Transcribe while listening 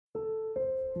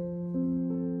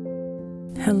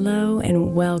Hello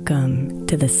and welcome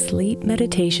to the Sleep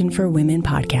Meditation for Women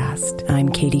podcast. I'm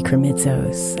Katie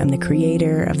Kremitzos. I'm the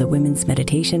creator of the Women's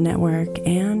Meditation Network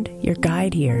and your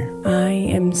guide here. I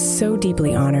am so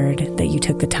deeply honored that you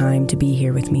took the time to be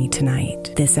here with me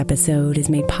tonight. This episode is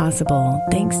made possible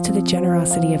thanks to the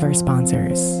generosity of our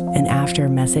sponsors. And after a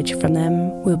message from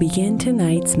them, we'll begin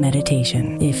tonight's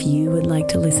meditation. If you would like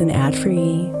to listen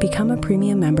ad-free, become a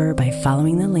premium member by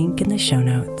following the link in the show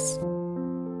notes.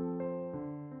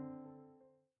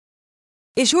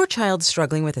 Is your child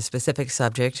struggling with a specific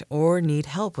subject or need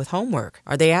help with homework?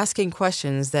 Are they asking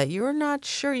questions that you're not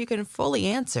sure you can fully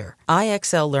answer?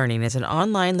 IXL Learning is an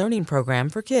online learning program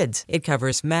for kids. It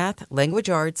covers math, language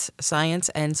arts, science,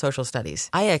 and social studies.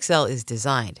 IXL is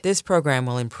designed. This program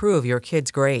will improve your kids'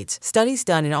 grades. Studies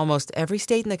done in almost every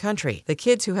state in the country. The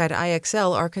kids who had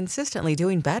IXL are consistently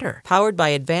doing better. Powered by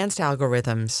advanced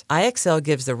algorithms, IXL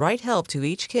gives the right help to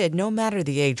each kid no matter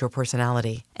the age or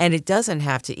personality. And it doesn't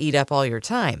have to eat up all your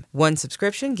time. One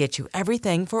subscription gets you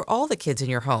everything for all the kids in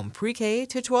your home, pre-K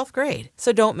to 12th grade.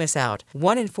 So don't miss out.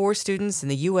 1 in 4 students in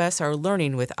the U.S. are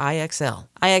learning with IXL.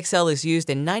 IXL is used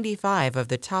in 95 of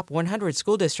the top 100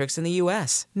 school districts in the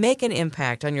U.S. Make an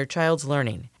impact on your child's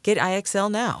learning. Get IXL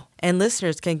now. And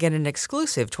listeners can get an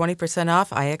exclusive 20% off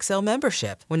IXL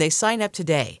membership when they sign up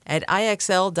today at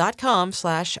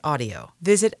IXL.com/audio.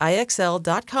 Visit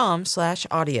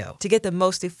IXL.com/audio to get the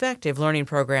most effective learning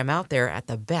program out there at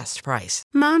the best price.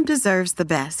 Mom deserves the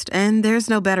best, and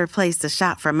there's no better place to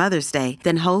shop for Mother's Day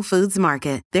than Whole Foods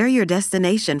Market. They're your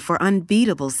destination for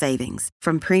unbeatable savings,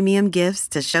 from premium gifts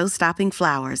to show-stopping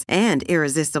flowers and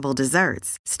irresistible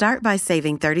desserts. Start by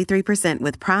saving 33%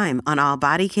 with Prime on all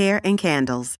body care and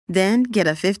candles. Then get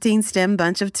a 15-stem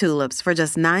bunch of tulips for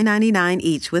just $9.99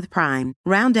 each with Prime.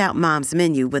 Round out Mom's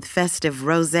menu with festive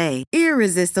rosé,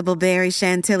 irresistible berry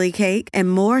chantilly cake,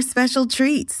 and more special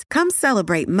treats. Come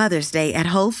celebrate Mother's Day at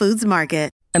Whole Foods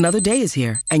Market. Another day is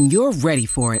here, and you're ready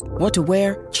for it. What to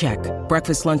wear? Check.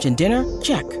 Breakfast, lunch, and dinner?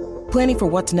 Check. Planning for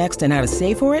what's next and how to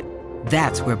save for it?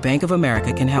 That's where Bank of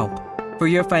America can help. For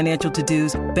your financial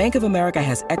to-dos, Bank of America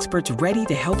has experts ready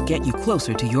to help get you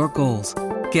closer to your goals.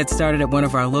 Get started at one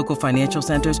of our local financial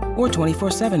centers or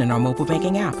 24/7 in our mobile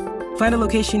banking app. Find a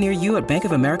location near you at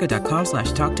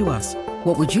bankofamerica.com/talktous.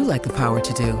 What would you like the power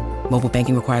to do? Mobile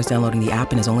banking requires downloading the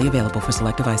app and is only available for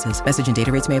select devices. Message and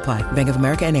data rates may apply. Bank of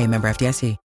America N.A., member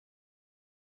FDIC.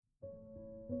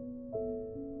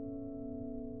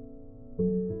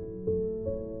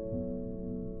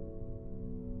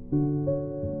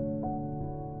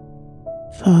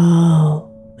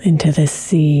 Fall into the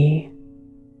sea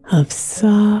of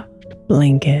soft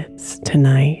blankets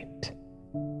tonight,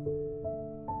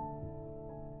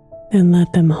 and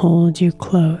let them hold you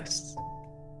close.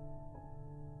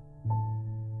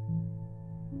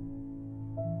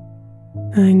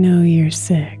 I know you're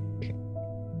sick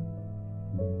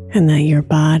and that your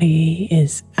body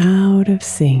is out of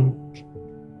sync.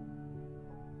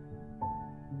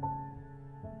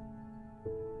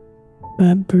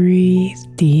 But breathe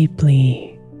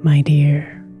deeply, my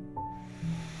dear,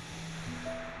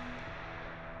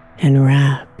 and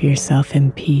wrap yourself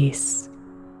in peace.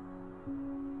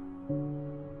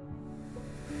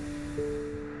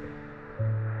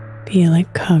 Feel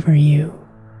it cover you,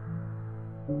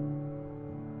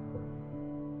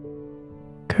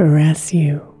 caress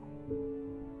you,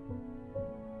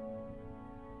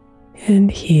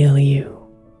 and heal you.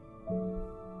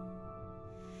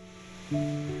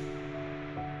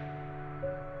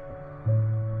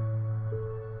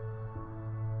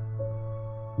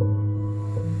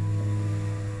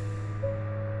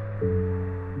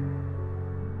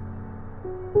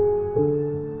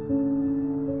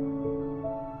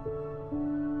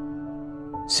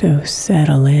 So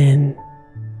settle in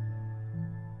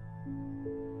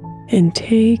and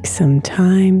take some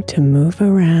time to move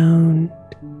around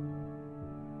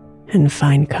and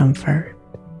find comfort.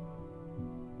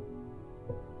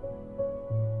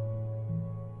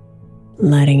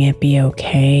 Letting it be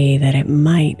okay that it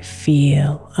might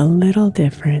feel a little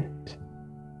different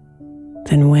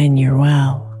than when you're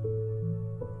well.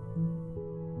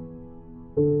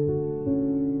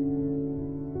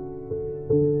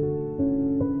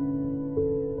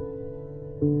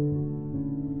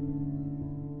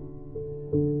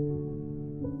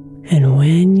 And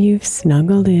when you've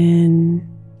snuggled in,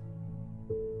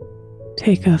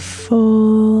 take a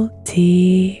full,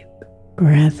 deep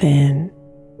breath in.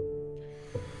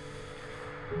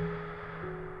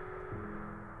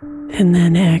 And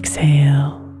then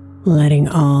exhale, letting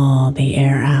all the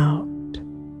air out.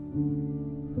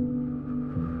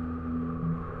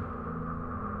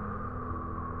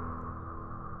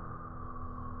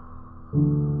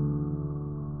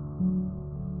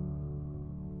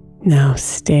 Now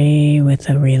stay with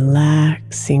the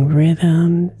relaxing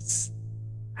rhythms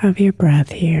of your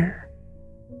breath here.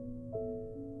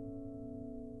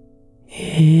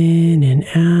 In and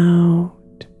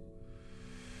out,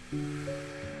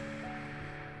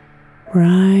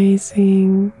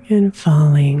 rising and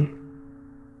falling,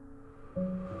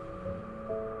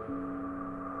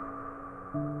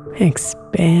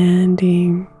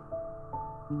 expanding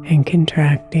and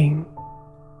contracting.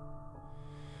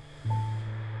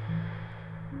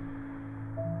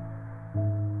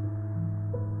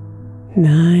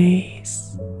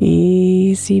 Nice,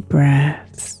 easy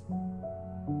breaths,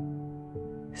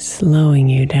 slowing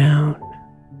you down.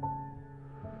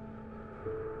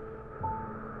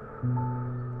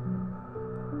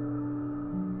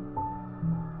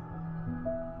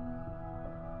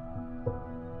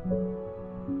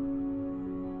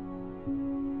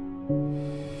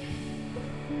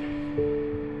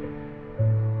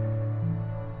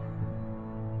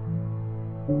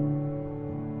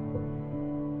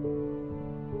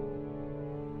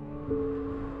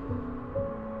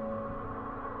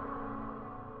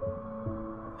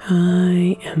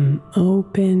 I am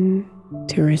open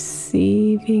to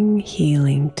receiving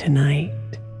healing tonight.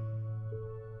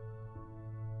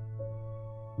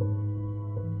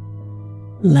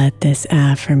 Let this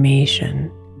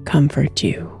affirmation comfort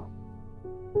you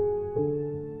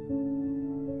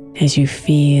as you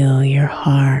feel your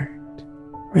heart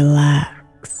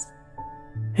relax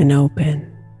and open.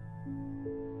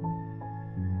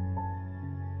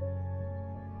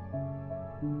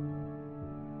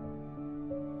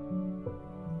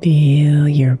 Feel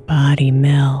your body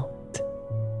melt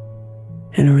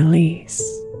and release.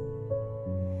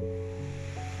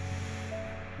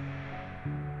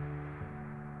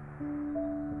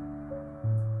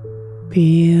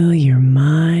 Feel your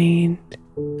mind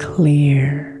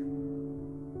clear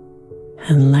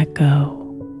and let go.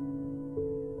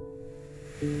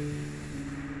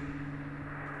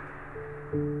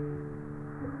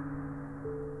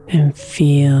 And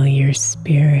feel your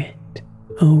spirit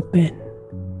open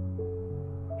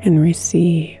and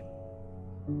receive.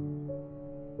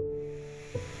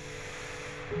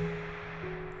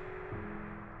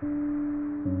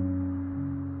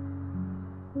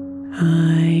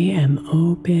 I am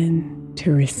open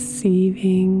to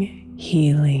receiving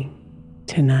healing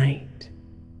tonight.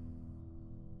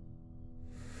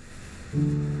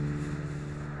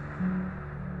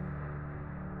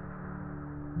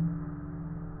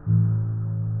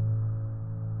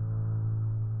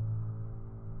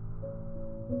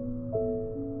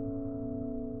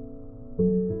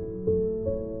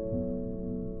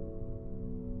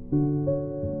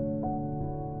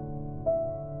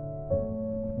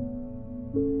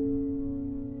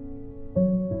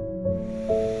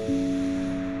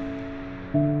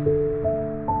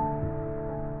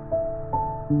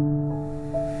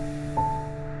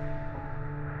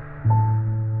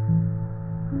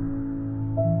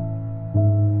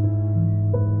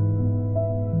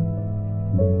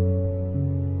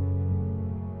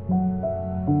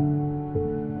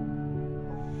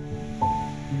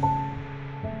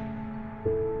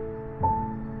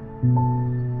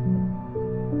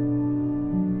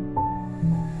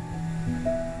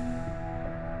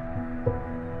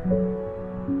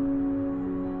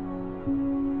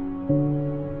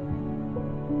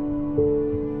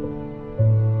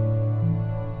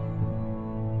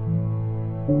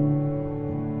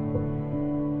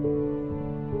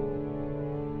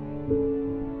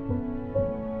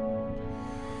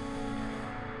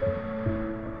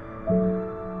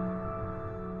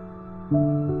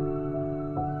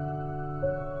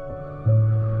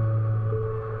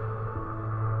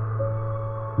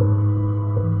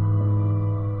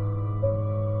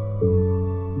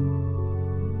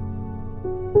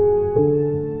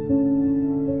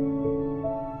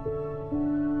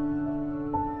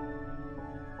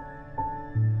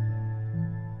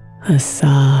 A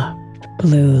soft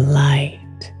blue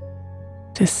light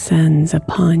descends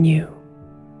upon you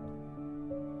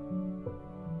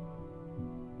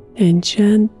and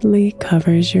gently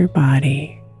covers your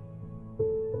body,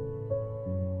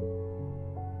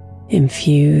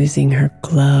 infusing her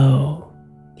glow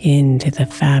into the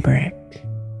fabric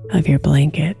of your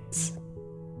blankets.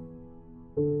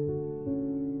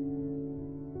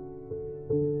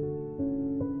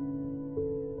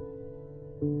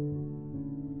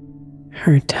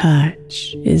 Her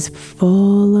touch is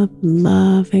full of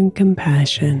love and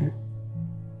compassion,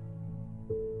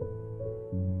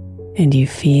 and you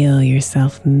feel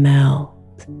yourself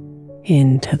melt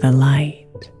into the light.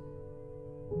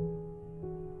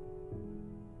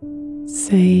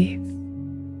 safe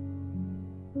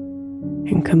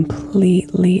and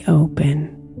completely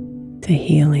open to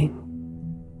healing.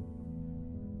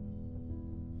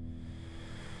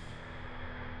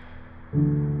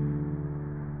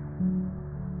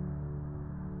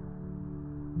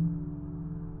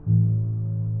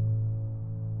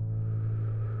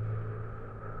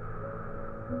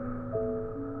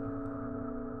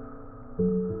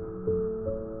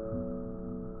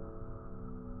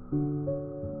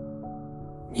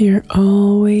 You're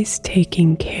always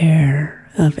taking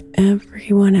care of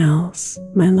everyone else,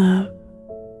 my love.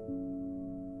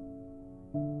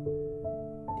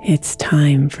 It's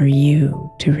time for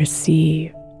you to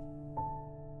receive.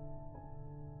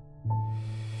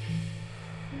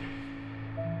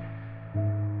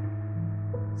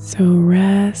 So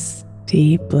rest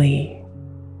deeply,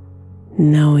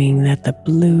 knowing that the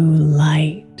blue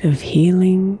light of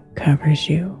healing covers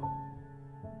you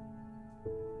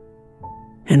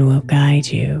and will guide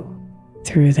you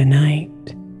through the night.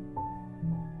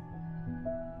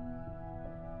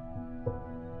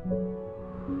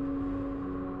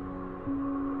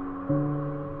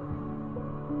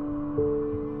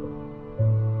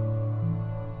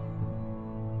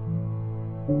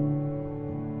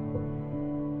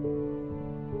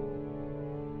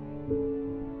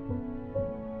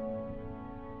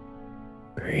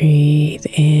 Breathe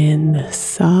in the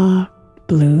soft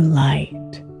blue light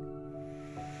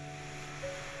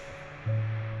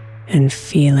and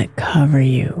feel it cover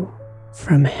you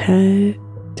from head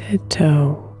to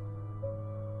toe.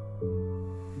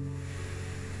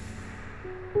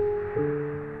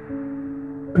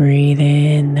 Breathe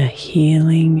in the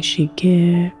healing she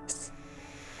gives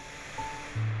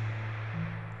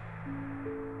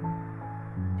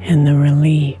and the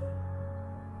relief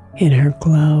in her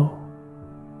glow.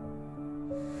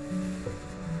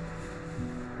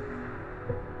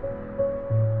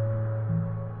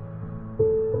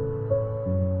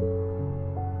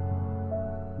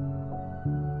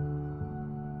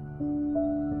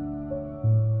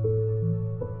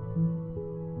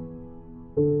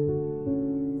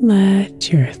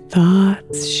 Let your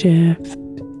thoughts shift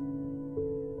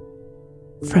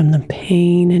from the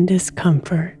pain and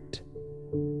discomfort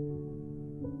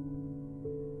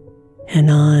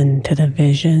and on to the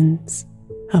visions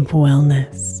of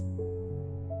wellness.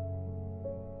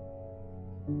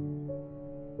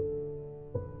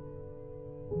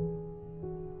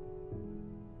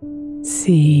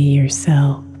 See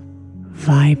yourself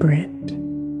vibrant.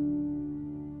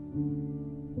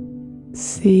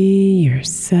 See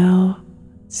yourself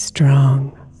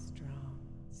strong.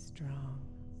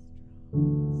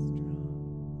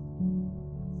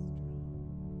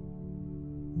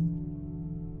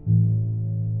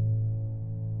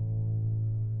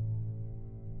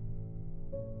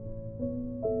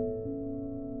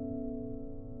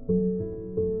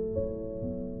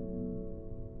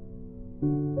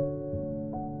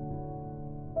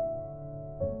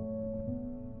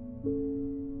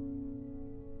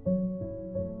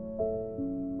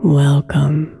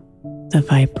 Welcome the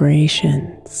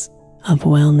vibrations of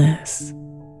wellness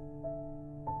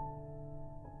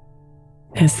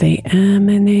as they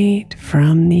emanate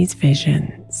from these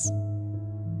visions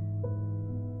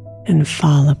and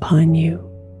fall upon you.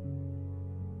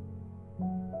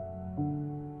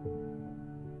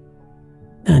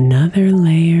 Another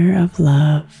layer of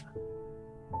love,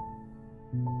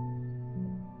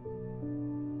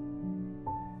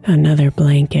 another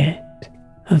blanket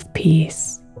of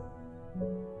peace.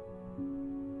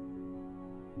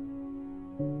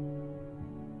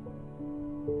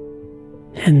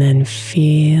 And then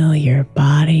feel your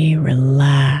body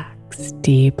relax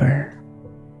deeper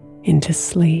into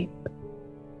sleep.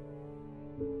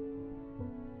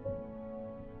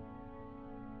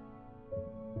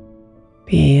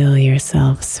 Feel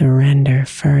yourself surrender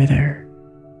further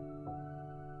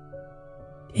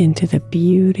into the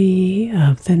beauty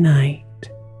of the night.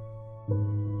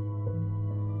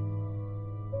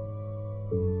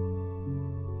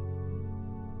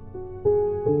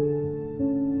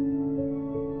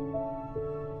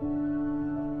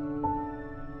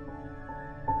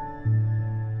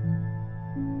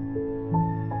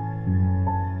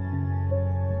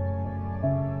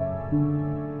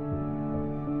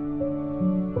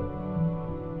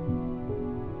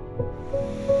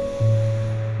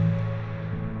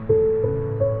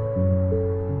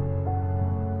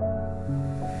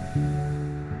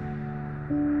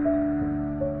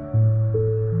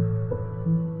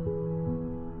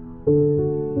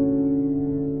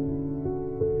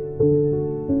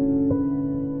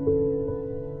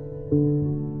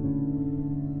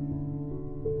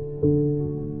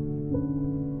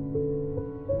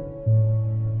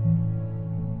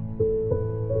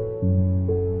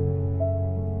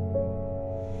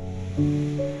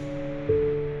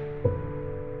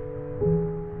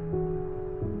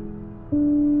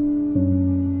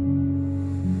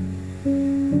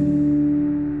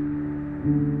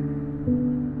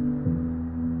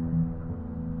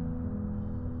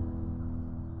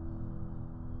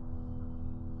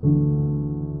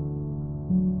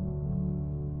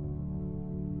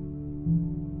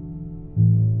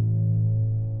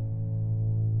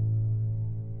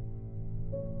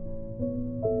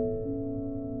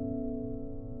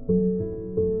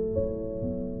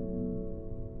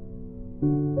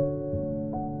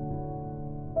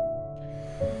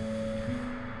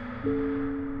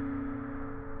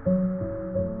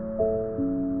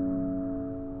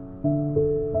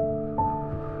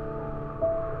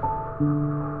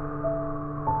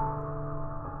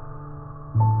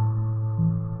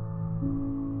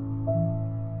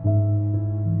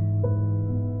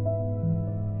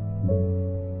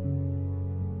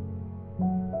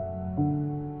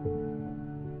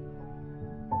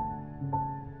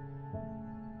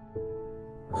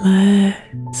 Let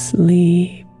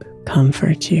sleep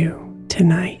comfort you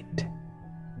tonight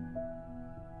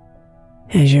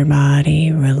as your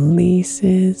body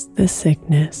releases the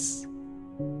sickness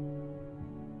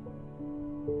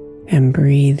and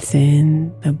breathes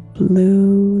in the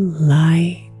blue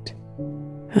light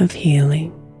of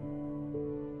healing.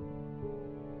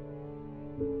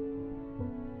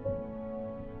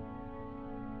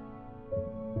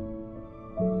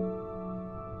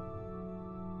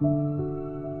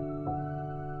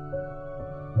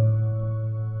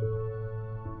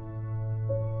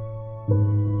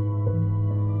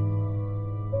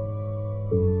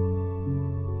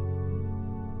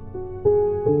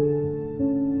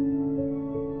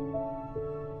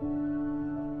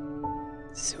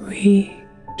 Sweet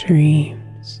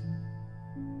dreams,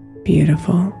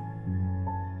 beautiful.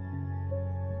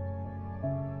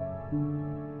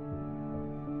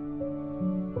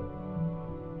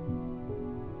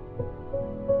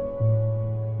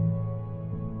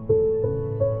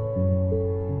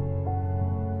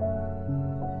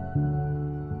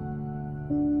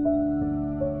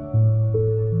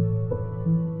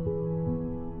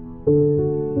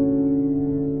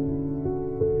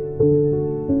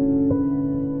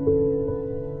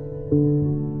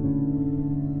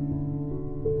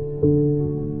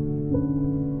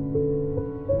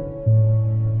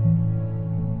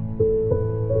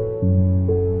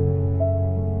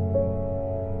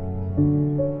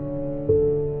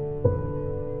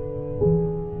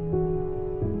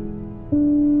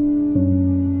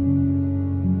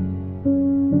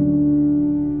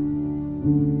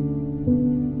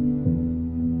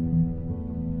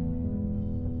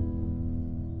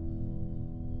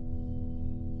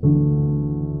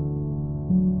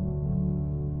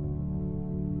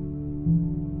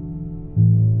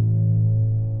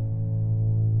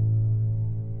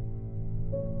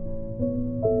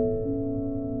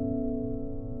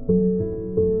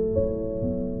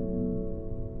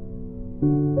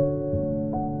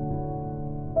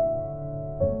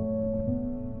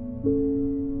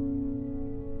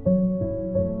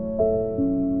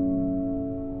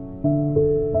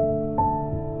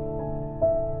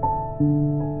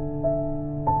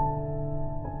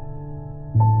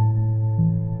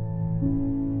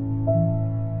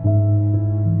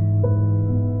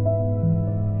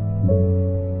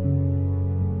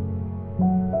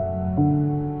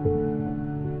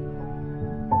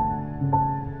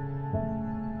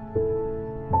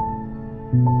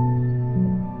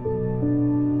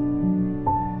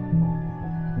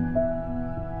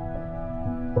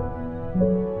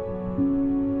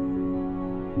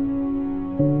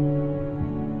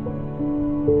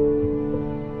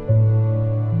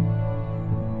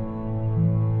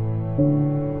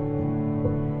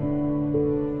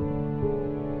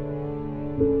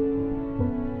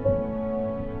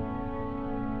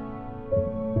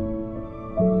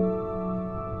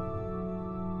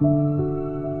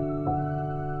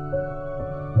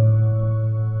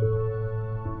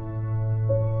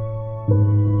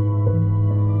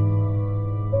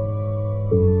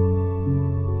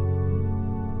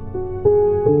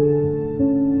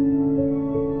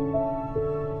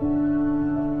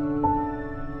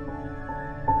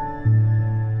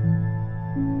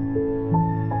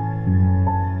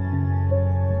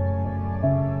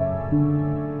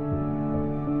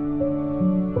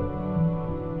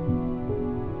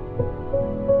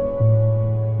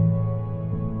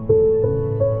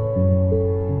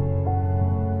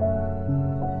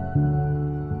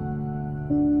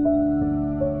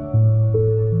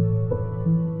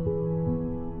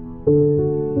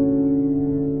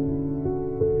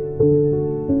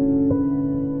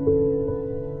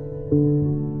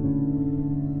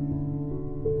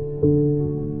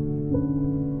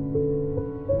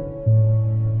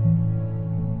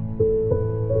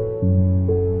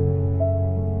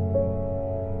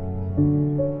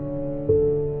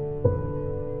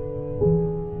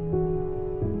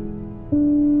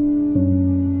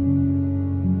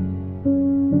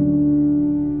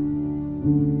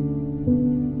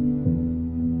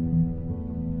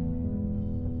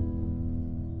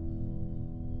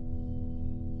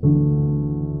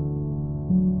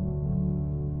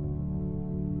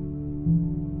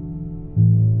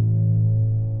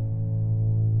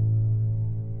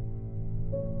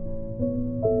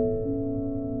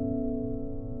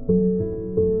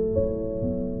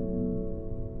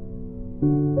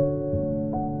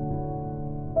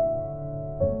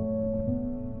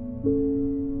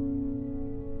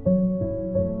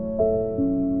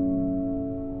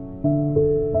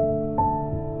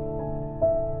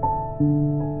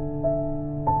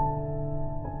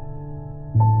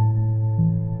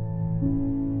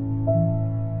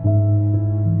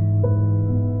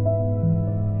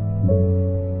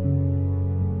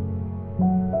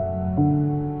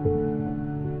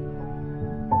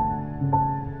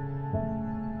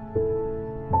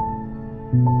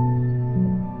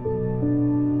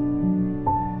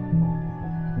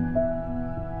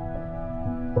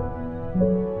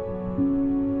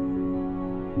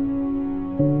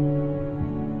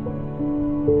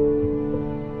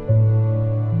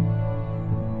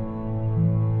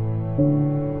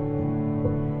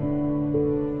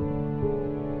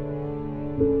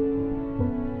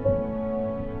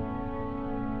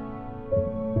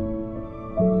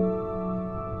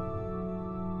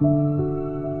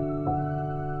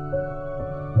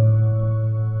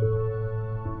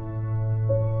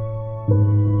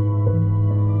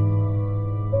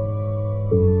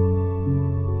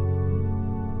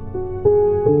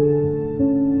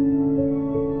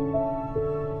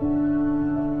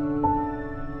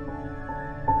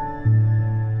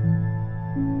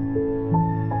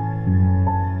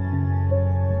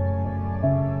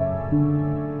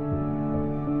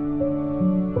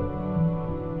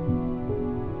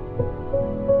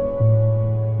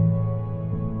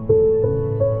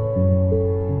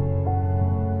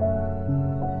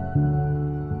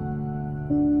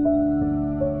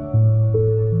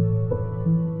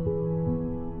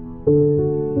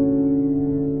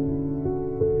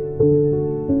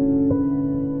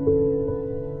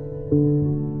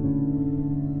 you.